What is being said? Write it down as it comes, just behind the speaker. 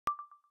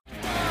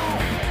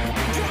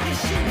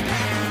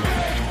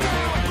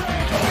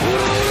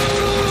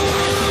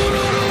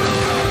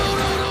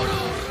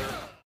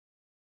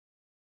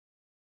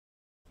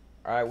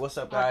Alright, what's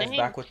up guys?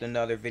 Back with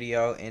another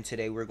video, and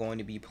today we're going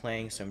to be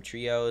playing some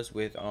trios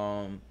with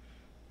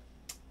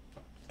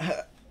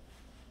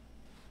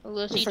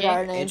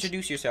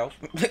introduce yourself.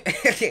 I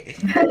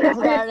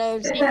forgot our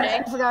names.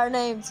 I forgot our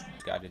names.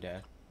 Got it,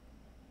 Dad.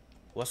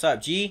 What's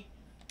up, G?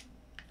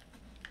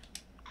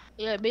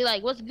 Yeah, be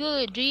like, what's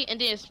good, G?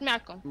 And then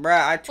smack him.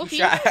 Bruh, I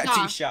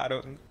two-shot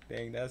him.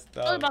 Dang, that's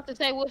tough. I was about to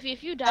say, Wolfie,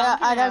 if you die,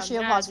 I got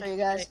shield pots for you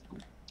guys.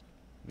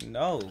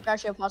 No. I got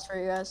shield pots for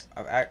you guys.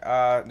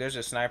 There's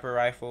a sniper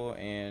rifle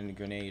and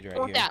grenade right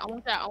here. I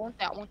want that.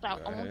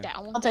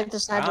 I'll take the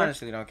sniper. I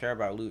honestly don't care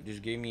about loot.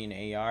 Just give me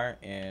an AR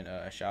and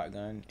a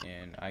shotgun,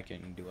 and I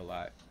can do a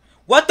lot.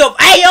 What the?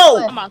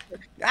 Ayo!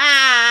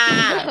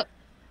 Ah!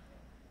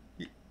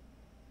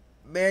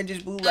 Man,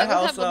 just blew the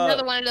house up.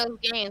 Another one of those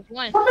games.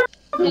 One.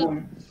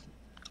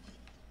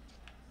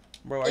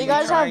 Bro, do you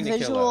guys have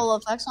visual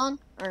effects on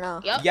or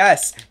no? Yep.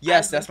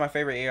 Yes, that's my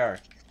favorite AR.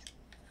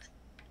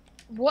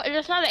 What?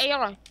 That's not an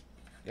AR.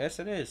 Yes,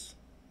 it is.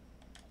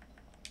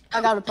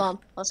 I got a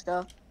pump. Let's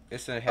go.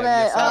 It's a heavy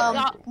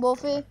assault.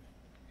 Wolfie.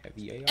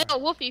 Heavy AR. Hey,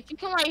 Wolfie, if you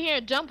come right here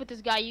and jump with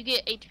this guy, you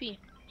get HP.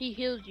 He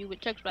heals you with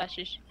chug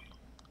splashes.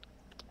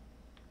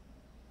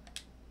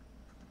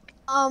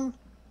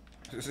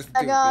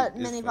 I got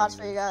mini pots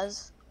for you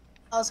guys.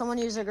 Oh, someone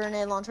used a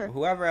grenade launcher.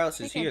 Whoever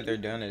else is here,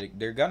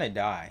 they're gonna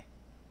die.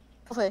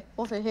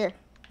 Wolfie, here.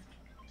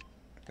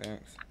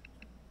 Thanks.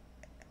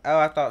 Oh,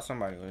 I thought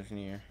somebody was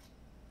near.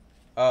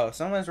 Oh,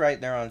 someone's right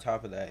there on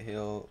top of that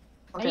hill.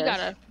 Okay. He got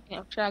a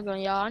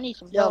shotgun, y'all. I need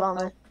some help on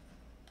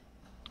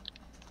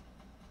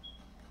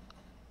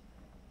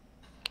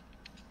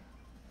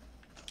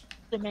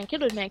me. Kill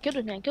this man. Hit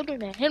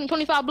him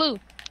 25 blue.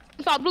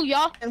 25 blue,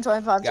 y'all. Him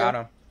 25 got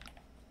him.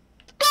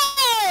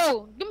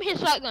 Go! Give me his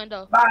shotgun,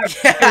 though.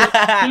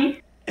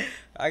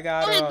 I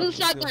got him. Blue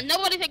shotgun.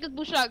 Nobody take his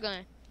blue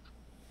shotgun.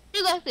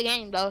 He left the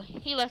game, though.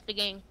 He left the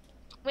game.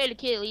 We had a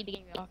kid lead the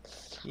game, y'all.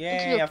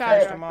 Yeah, I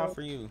finished them all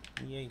for you.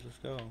 Yeah, let's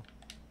go.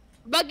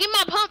 But get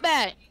my pump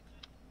back.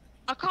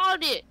 I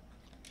called it.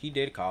 He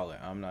did call it.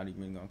 I'm not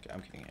even gonna.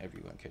 I'm kidding.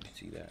 Everyone could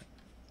see that.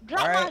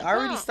 Drop Alright,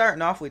 already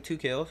starting off with 2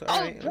 kills.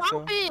 Alright, let's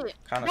go. It.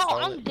 Kind of no, stole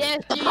I'm it.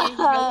 dead serious.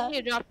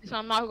 You drop this,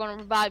 I'm not gonna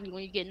revive you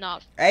when you get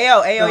knocked. Hey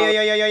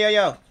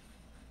yo.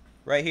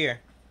 Right here.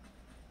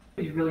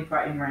 He's really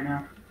fighting right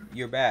now.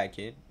 You're bad,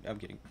 kid. I'm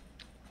kidding.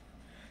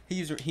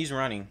 He's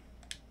running.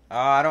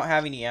 I don't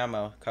have any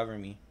ammo. Cover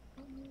me.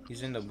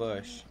 He's in the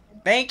bush.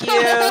 Thank you.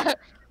 That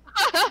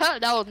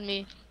was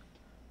me.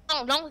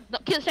 Don't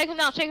kill. Take him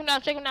down. I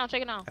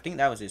think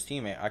that was his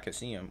teammate. I could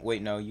see him.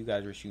 Wait, no, you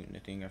guys were shooting the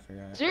thing. I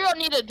forgot. Zero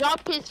need to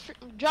drop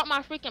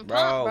my freaking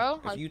pump,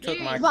 bro. If you took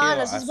my kill, I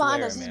he's swear,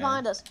 behind us. He's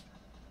behind us.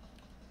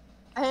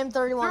 I hit him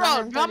 31.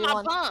 Zero, drop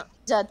my pump.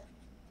 Dead.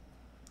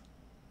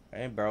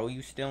 Hey, bro,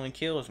 you stealing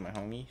kills, my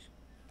homies.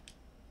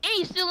 And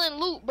you stealing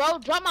loot, bro.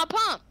 Drop my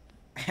pump.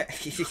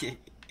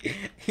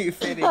 You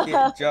finna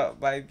get dropped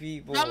by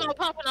people. Drop my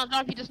pump and I'll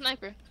drop you the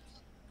sniper.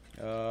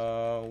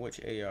 Which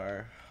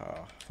AR?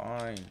 Oh,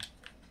 fine.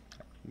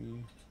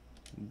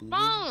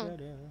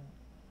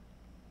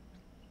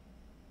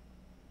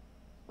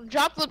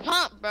 Drop the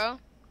pump, bro.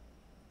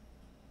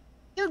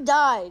 You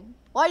died.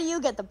 Why do you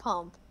get the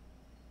pump?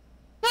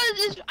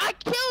 Cause I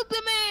killed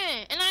the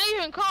man, and I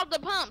even called the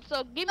pump.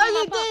 So give me no, my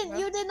you pump, didn't. bro.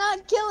 You did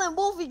not kill him.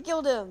 Wolfie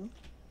killed him.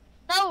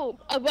 No,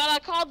 but I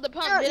called the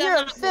pump.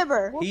 You're a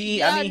fibber. He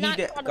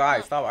did.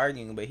 Guys, stop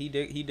arguing. But he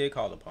did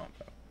call the pump.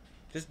 Though.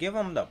 Just give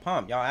him the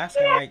pump. Y'all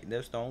asking like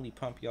that's the only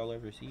pump y'all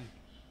ever see.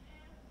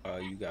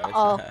 You guys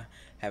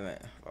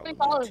haven't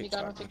followed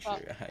TikTok. Make sure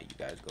you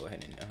guys go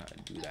ahead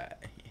and do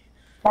that.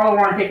 Follow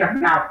on TikTok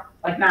now,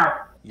 like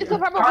now. It's a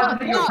purple Pause pump.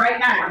 the video right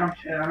now.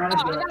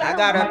 I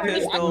got a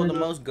pistol, the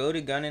most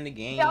goated gun in the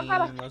game.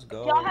 Let's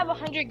go. Y'all have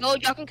 100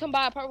 gold. Y'all can come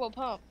buy a purple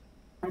pump.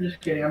 I'm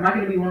just kidding. I'm not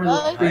gonna be one of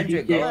those.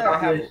 100 gold. I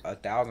have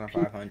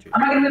 1,500.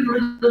 I'm not gonna be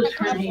one of those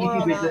crazy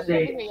YouTubers that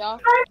say.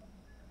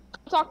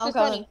 Talk to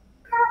Sunny.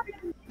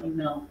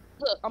 No.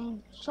 Look,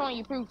 I'm showing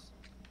you proof.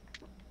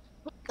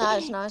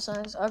 Nice.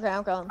 Okay,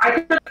 I'm going. I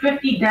took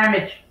 50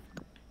 damage.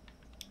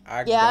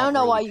 I don't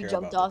know why you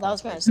jumped off. That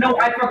was kind of No,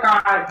 I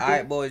forgot.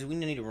 Alright, boys, we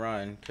need to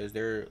run because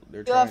they're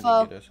trying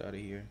to get us out of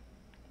here.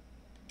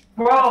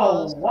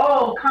 Bro,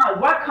 whoa,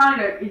 what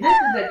kind of? This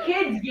is a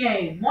kids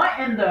game. What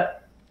in the?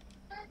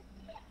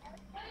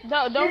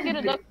 No, don't get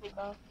a duck tape,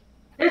 bro.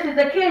 This is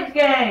a kids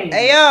game.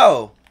 Hey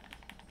yo.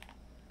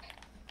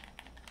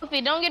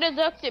 Sophie, don't get a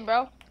duck tape,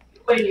 bro.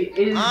 Wait,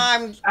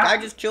 I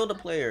just killed a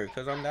player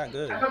because I'm that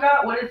good. I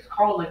forgot what it's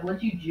called. Like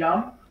once you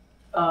jump,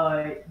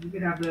 you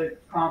can have the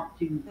prompt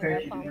to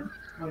parachute again.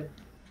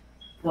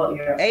 Well,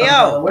 yeah. Hey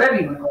yo. Whatever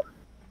you want to call it.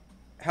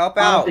 Help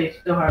out. They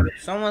still have it.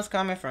 Someone's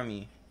coming from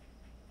me.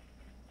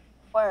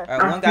 Where?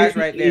 One guy's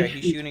right there.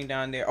 He's shooting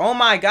down there. Oh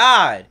my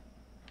god.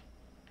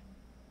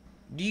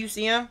 Do you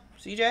see him,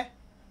 CJ?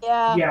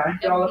 Yeah. Yeah,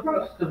 I all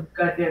across the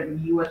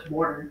goddamn U.S.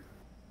 border.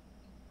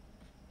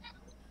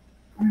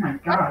 Oh my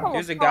god.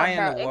 There's a guy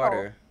in the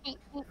water. Man,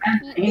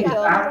 he's an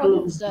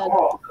absolute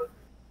dog.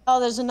 Oh,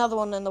 there's another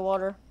one in the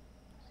water.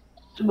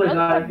 Oh my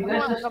god, if you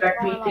guys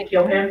suspect me to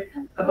kill him,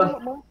 I have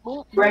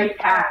a gray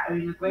cat, I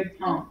mean a gray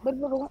pump.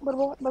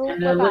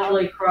 And they're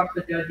literally across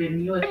the goddamn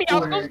US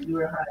border. You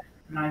were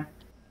high.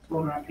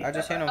 And I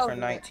just hit him for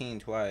 19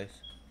 twice.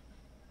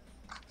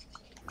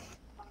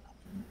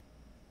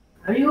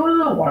 How do you go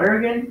to the water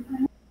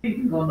again? You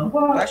can go in the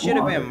water. That should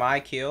have been my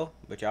kill,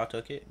 but y'all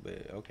took it,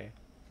 but okay.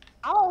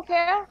 I don't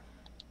care.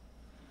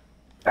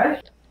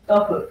 That's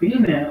stuff with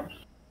females.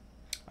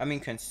 I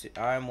mean,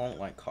 I won't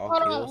like call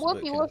Hold kills,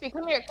 on, Wolfie,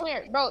 come here,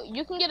 bro.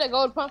 You can get a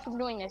gold pump from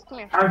doing this. Come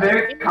here. I'm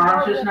very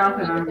conscious now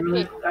because I'm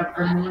really.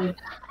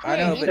 I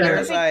know, but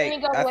there's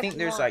like, I think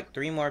there's like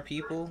 3 more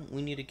people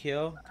we need to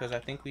kill because I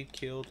think we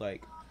killed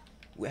like,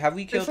 have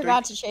we killed? We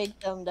forgot to shake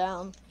them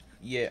down.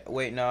 Yeah,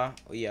 wait, nah.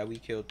 Yeah, we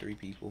killed 3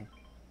 people.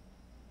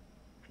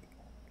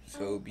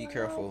 So be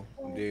careful,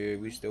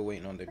 dude. We still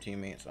waiting on their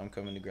teammates. I'm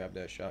coming to grab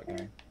that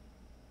shotgun.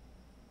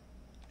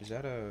 Is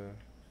that a?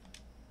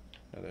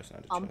 No, that's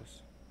not a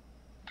chest.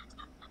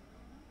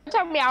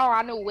 Tell me how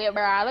I know where,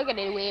 bro. Look at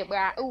it, where,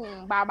 bro.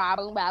 Ooh, ba ba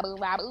boom, ba boom,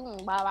 ba boom,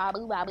 ba ba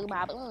boom, ba boom,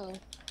 ba boom.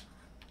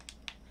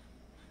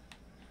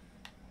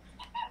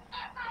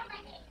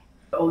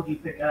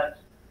 OG pickaxe.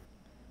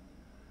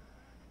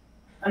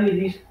 I need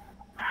these.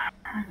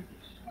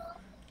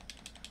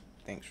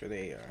 Thanks for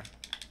the AR.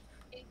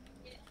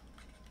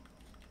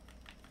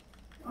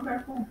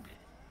 Okay, cool.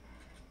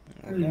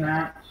 Okay.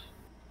 Maps.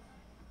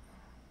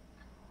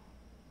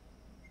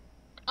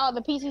 Oh,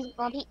 the PC's,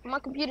 my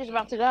computer's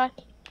about to die.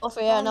 Oh,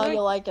 yeah, I know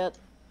you like it.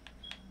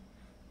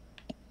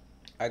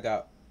 I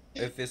got,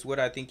 if it's what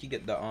I think you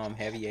get the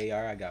heavy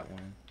AR, I got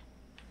one.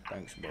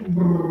 Thanks,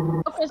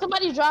 bro. Okay,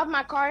 somebody drive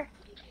my car.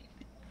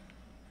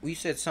 We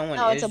said someone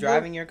No, is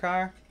driving your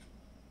car?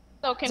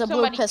 So can It's a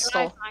blue somebody pistol.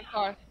 drive my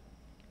car?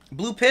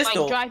 Blue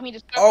pistol? Like, drive me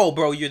to oh,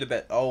 bro, you're the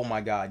best. Oh,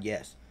 my God,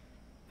 yes.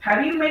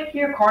 How do you make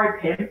your car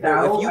pimped Bro,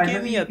 out? if you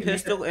give me a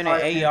pistol and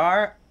an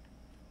AR,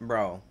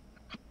 bro.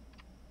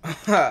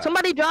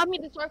 Somebody drive me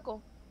to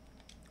circle.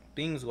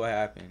 Things will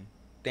happen.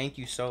 Thank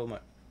you so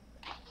much.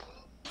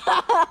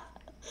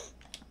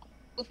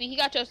 Goofy, he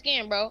got your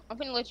skin, bro. I'm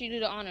finna let you do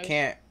the honors.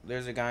 Can't.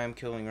 There's a guy I'm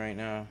killing right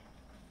now.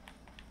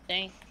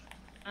 Dang.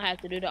 I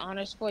have to do the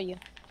honors for you.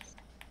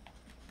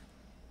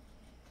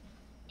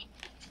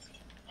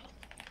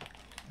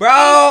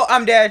 Bro,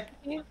 I'm dead.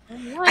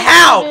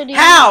 How?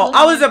 How?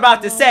 I was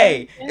about to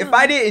say, if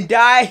I didn't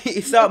die,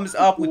 something's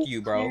up with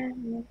you,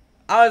 bro.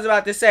 I was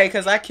about to say,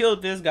 because I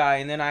killed this guy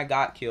and then I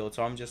got killed.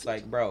 So I'm just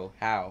like, bro,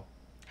 how?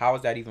 How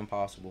is that even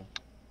possible?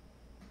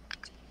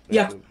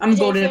 Yeah, I'm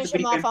going to finish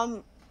him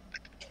off.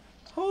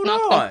 Hold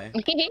on.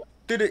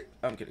 Did it?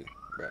 I'm kidding.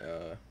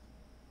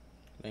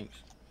 Thanks.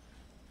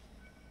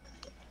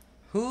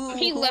 Who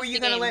were you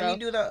gonna let me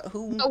do the?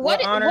 Who?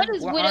 What honor? What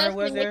is what with honor us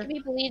was and there? making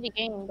people leave the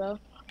game, bro?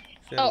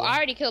 Oh, I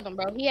already killed him,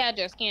 bro. He had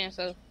your skin,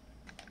 so.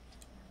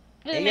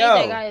 Hey,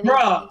 yo,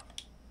 bro.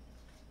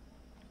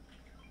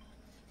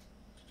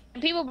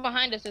 People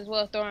behind us as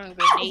well throwing Okay,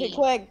 grenades.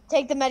 quick,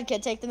 take the med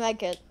kit. Take the med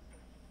kit.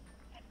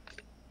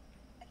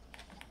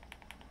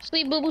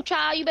 Sweet boo boo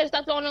child, you better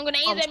stop throwing them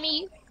grenades at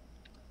me.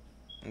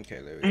 Okay,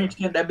 there I we need to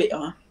get that bit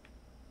on.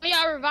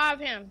 Y'all revive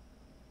him.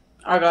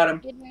 I got him.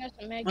 Getting us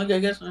some med Okay,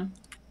 guess what?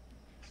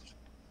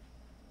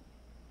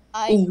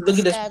 I Ooh, look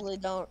at this. sadly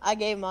don't. I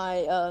gave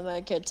my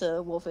med kit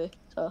to Wolfie,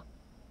 so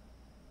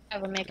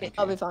Have a make it.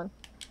 I'll be fine.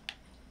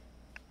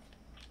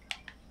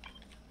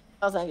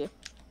 Oh, thank you.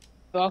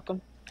 You're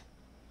welcome.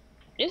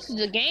 This is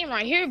the game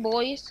right here,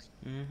 boys.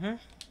 Mhm.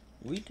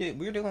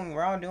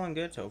 We're all doing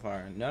good so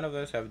far. None of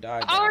us have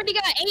died. I already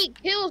got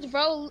 8 kills,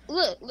 bro.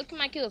 Look at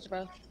my kills,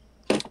 bro.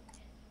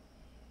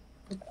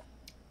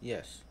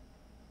 Yes.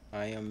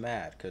 I am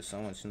mad because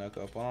someone snuck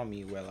up on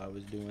me while I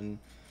was doing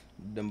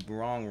the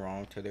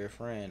wrong to their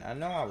friend. I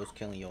know I was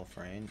killing your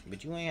friend,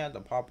 but you ain't had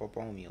to pop up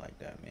on me like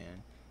that,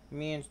 man.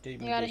 Man,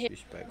 did me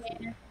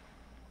disrespectful.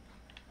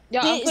 Yo,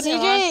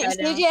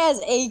 CJ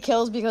has 8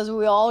 kills because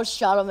we all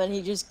shot him and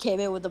he just came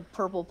in with a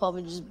purple pump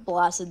and just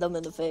blasted them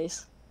in the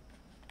face.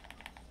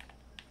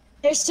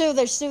 There's two.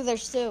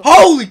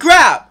 Holy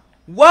crap!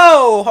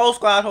 Whoa! Whole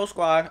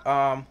squad.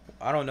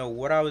 I don't know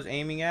what I was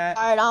aiming at.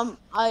 Alright,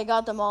 I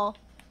got them all.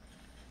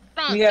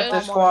 We got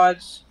the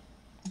squads.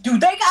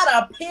 Dude, they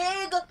got a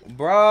pig!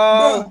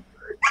 Bro!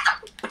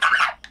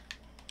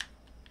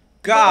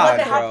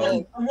 God,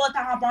 bro. I'm going to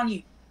hop on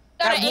you.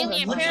 Got an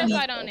alien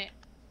parasite on it.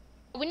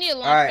 We need a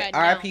launch pad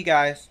now. RIP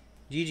guys.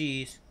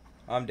 GG's.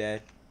 I'm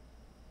dead.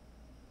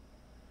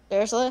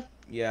 Seriously?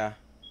 Yeah.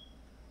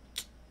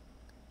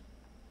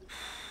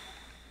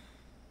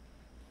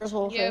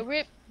 Yeah,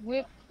 rip.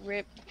 We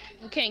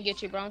can't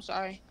get you, bro. I'm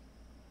sorry.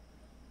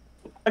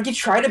 I could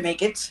try to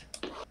make it.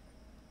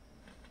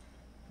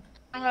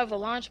 I don't have a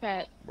launch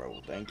pad.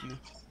 Bro, thank you.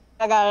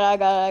 I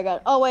got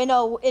it. Oh wait,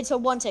 no, it's a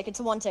one tick.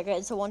 Yeah,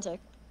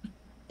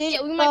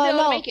 we might be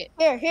able to make it.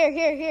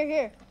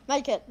 Here.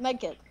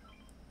 Medkit.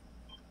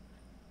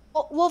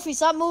 Wolfie,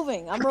 stop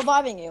moving. I'm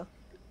reviving you.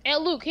 Hey,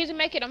 Luke, here's a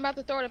make it. I'm about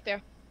to throw it up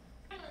there.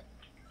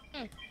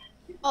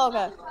 Oh,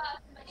 okay.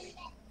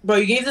 Bro,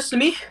 you gave this to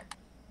me?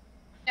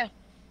 Yeah.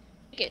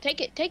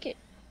 Take it.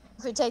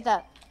 Okay, take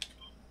that.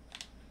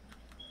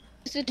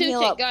 It's a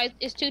 2-tick, guys.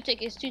 It's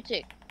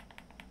 2-tick.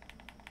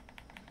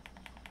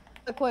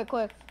 Quick.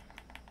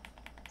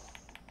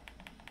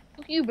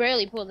 You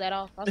barely pulled that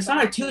off. It's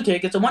not a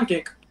 2-tick, it's a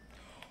 1-tick.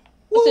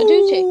 It's a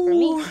 2-tick for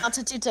me. That's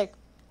a 2-tick.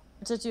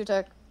 It's a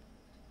 2-tick.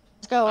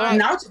 Let's go. All right.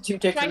 Now it's a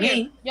 2-tick for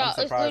me. Y'all,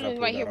 it's literally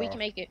right here. We can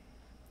make it.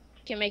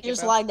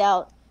 Just lagged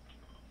out.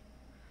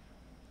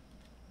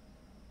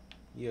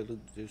 Yeah, Luke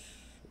just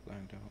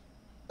lagged out.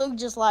 Luke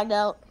just lagged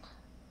out.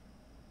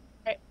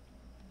 Right.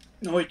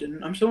 No, he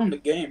didn't. I'm still in the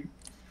game.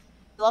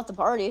 He left the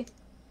party.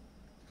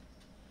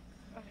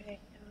 Okay.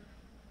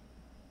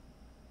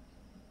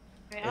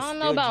 It's I don't still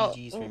know about.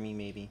 GG's for me,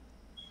 maybe.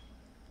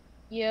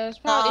 Yeah, it's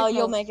probably.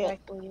 You'll make it.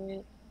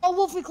 Oh,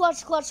 Wolfie,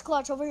 clutch.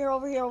 Over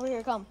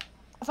here. Come.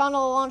 I found a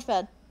launch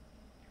pad.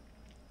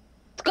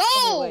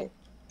 Let's go! Wait.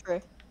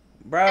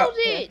 Bro. That was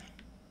it.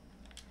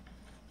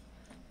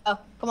 Oh,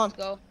 come on.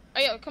 Let's go. Oh,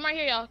 yeah, come right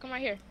here, y'all. Come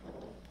right here.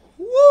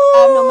 Woo! I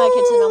have no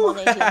medkits and I'm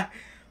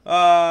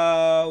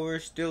on 18. We're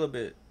still a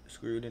bit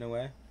screwed in a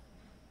way.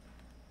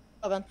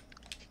 Okay.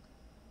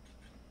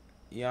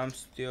 Yeah, I'm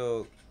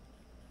still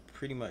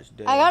pretty much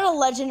dead. I got a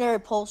legendary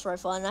pulse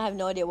rifle and I have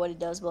no idea what it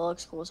does, but it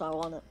looks cool, so I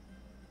want it.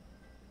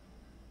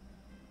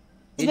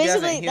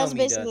 That's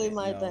basically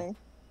my thing.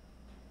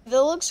 If it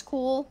looks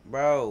cool.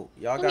 Bro,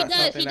 y'all got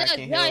something that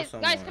can heal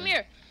someone. Guys, come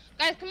here.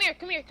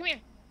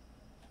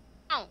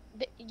 Oh,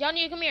 y'all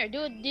need to come here.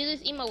 Do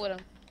this emo with him.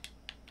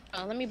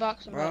 Oh, let me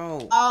box him.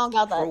 Bro, I don't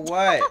got that. For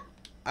what?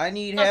 I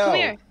need help. Come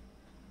here.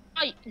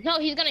 Oh, no,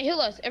 he's gonna heal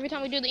us every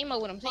time we do the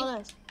emo with him. See? Oh,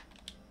 nice.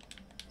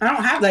 I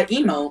don't have that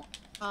emote.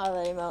 Oh,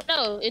 that emote.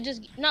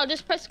 No,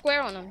 just press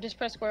square on him.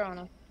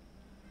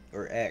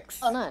 Or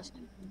X. Oh, nice.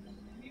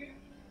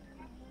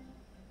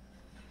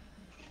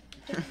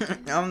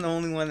 I'm the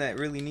only one that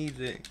really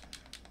needs it.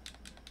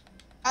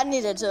 I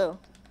need it too.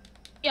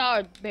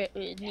 Y'all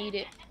need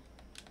it.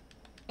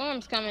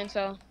 Storm's coming,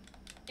 so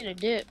need a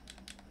dip.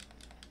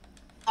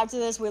 After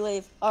this, we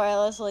leave. All right,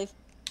 let's leave.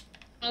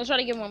 Let's try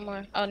to get one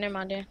more. Oh, never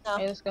mind then. No.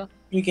 Okay, let's go.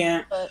 You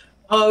can't. But...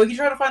 Oh, we can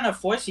try to find a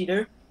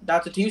 4-seater.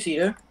 That's a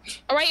 2-seater.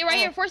 Oh, right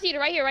here, 4-seater,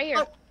 right here.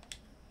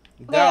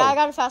 Okay, I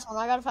got a fast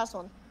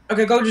one.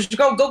 Okay, go, just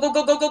go.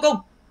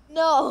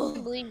 No. I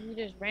believe you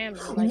just rammed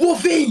me. Like...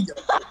 Wolfie!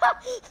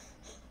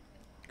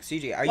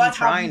 CJ, are you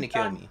trying to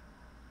kill me?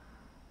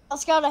 I'll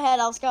scout ahead.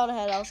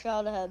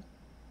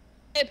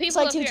 Hey, It's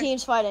like two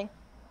teams fighting.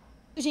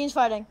 Let's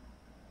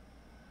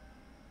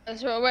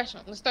rush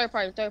them. Let's third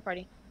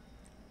party.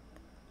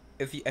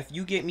 If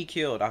you get me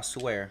killed, I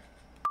swear.